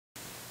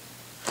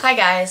Hi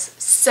guys,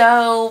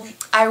 so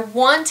I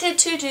wanted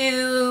to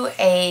do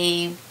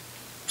a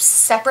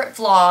separate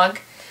vlog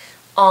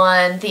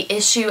on the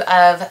issue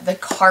of the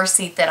car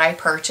seat that I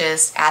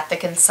purchased at the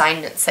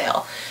consignment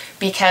sale,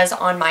 because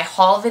on my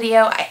haul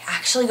video I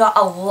actually got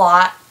a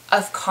lot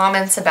of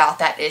comments about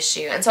that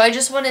issue, and so I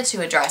just wanted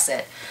to address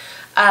it.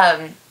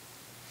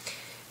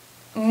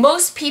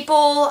 Most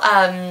people,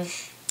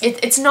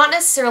 it's not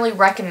necessarily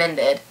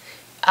recommended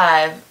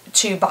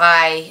to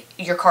buy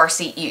your car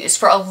seat used.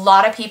 For a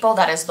lot of people,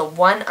 that is the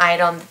one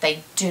item that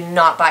they do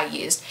not buy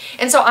used.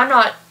 And so I'm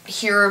not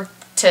here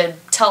to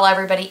tell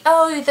everybody,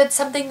 oh, that's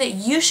something that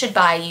you should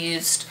buy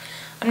used.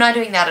 I'm not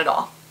doing that at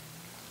all.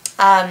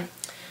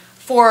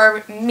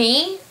 For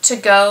me to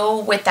go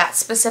with that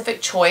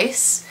specific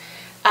choice,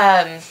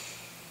 I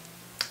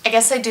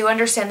guess I do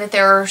understand that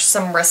there are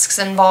some risks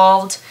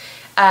involved.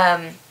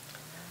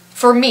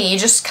 For me,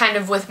 just kind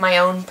of with my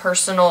own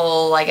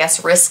personal, I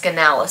guess, risk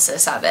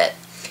analysis of it.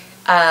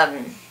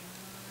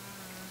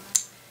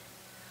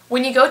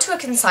 When you go to a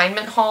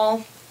consignment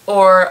haul,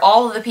 or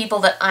all of the people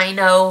that I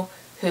know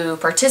who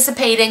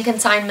participate in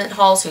consignment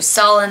hauls, who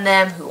sell in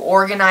them, who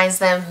organize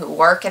them, who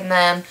work in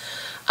them,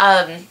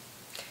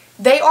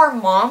 they are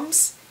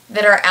moms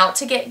that are out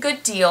to get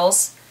good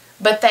deals,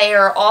 but they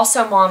are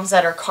also moms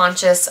that are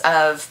conscious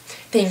of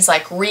things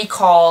like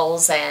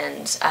recalls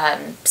and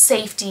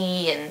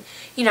safety, and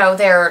you know,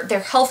 they're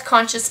health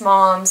conscious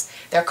moms.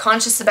 They're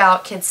conscious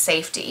about kids'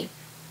 safety.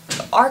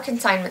 Our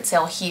consignment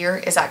sale here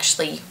is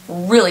actually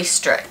really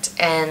strict,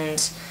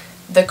 and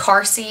the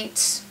car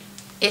seat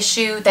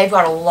issue, they've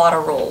got a lot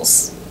of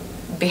rules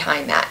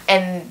behind that,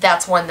 and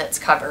that's one that's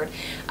covered.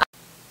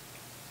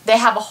 They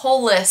have a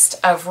whole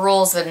list of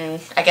rules and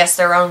I guess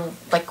their own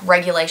like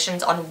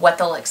regulations on what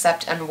they'll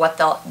accept and what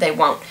they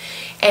won't.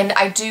 And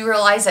I do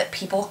realize that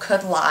people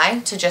could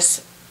lie to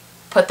just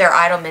put their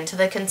item into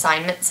the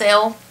consignment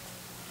sale.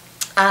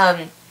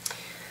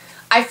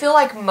 I feel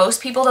like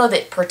most people though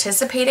that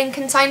participate in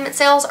consignment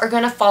sales are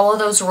going to follow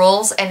those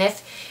rules, and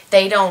if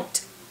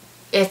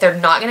they're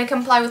not going to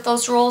comply with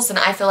those rules, then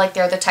I feel like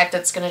they're the type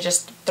that's going to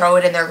just throw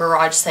it in their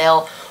garage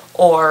sale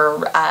or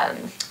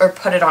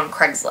put it on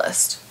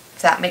Craigslist,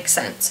 if that makes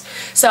sense.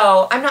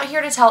 So I'm not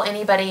here to tell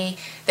anybody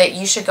that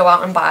you should go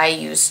out and buy a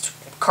used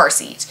car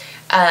seat.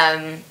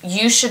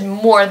 You should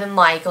more than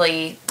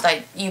likely,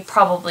 like, you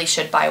probably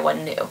should buy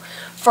one new.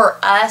 For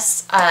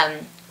us,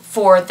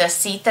 for the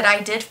seat that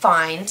I did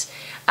find,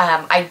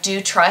 I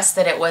do trust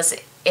that it was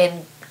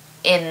in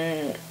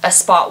a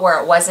spot where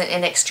it wasn't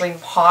in extreme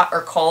hot or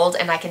cold,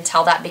 and I can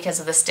tell that because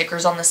of the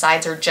stickers on the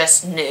sides are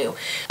just new.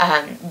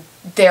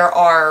 There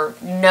are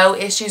no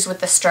issues with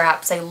the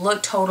straps. They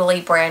look totally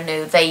brand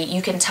new.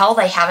 You can tell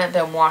they haven't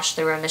been washed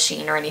through a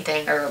machine or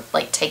anything, or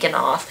like taken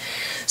off.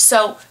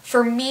 So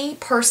for me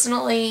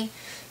personally,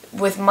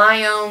 with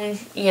my own,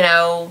 you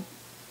know,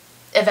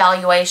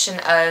 evaluation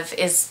of,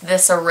 is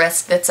this a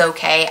risk that's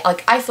okay,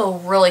 like, I feel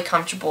really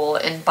comfortable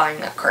in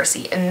buying that car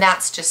seat, and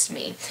that's just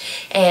me.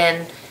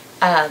 And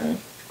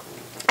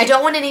I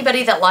don't want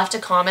anybody that left a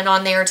comment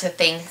on there to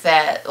think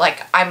that,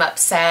 like, I'm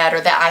upset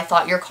or that I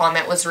thought your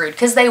comment was rude,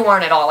 because they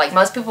weren't at all. Like,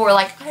 most people were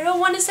like, I don't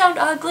want to sound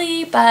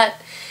ugly, but,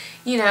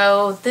 you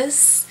know,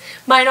 this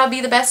might not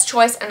be the best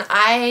choice, and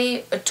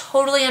I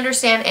totally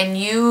understand, and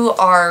you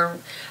are,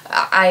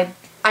 I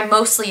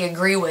mostly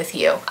agree with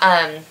you,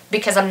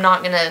 because I'm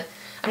not gonna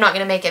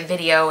make a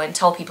video and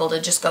tell people to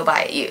just go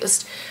buy it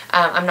used.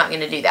 I'm not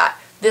gonna do that.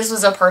 This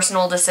was a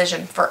personal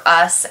decision for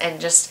us,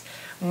 and just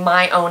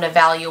my own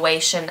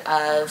evaluation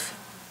of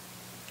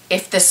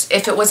if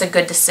it was a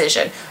good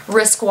decision,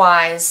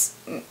 risk-wise,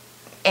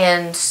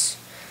 and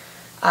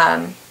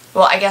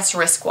well, I guess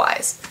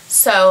risk-wise.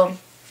 So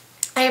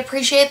I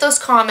appreciate those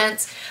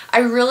comments. I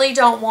really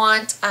don't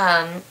want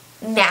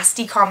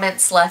nasty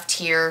comments left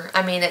here.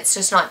 I mean, it's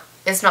just not,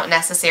 it's not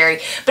necessary,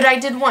 but I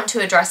did want to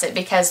address it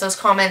because those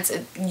comments,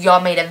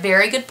 y'all made a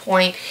very good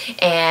point,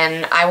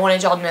 and I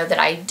wanted y'all to know that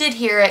I did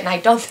hear it, and I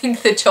don't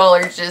think that y'all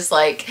are just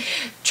like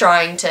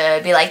trying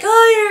to be like,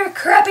 oh, you're a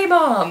crappy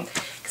mom,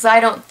 because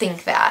I don't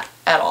think that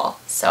at all.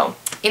 So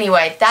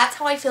anyway, that's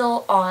how I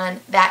feel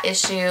on that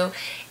issue,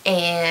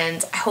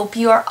 and I hope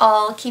you are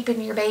all keeping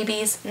your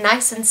babies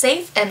nice and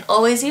safe and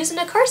always using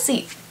a car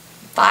seat.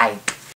 Bye.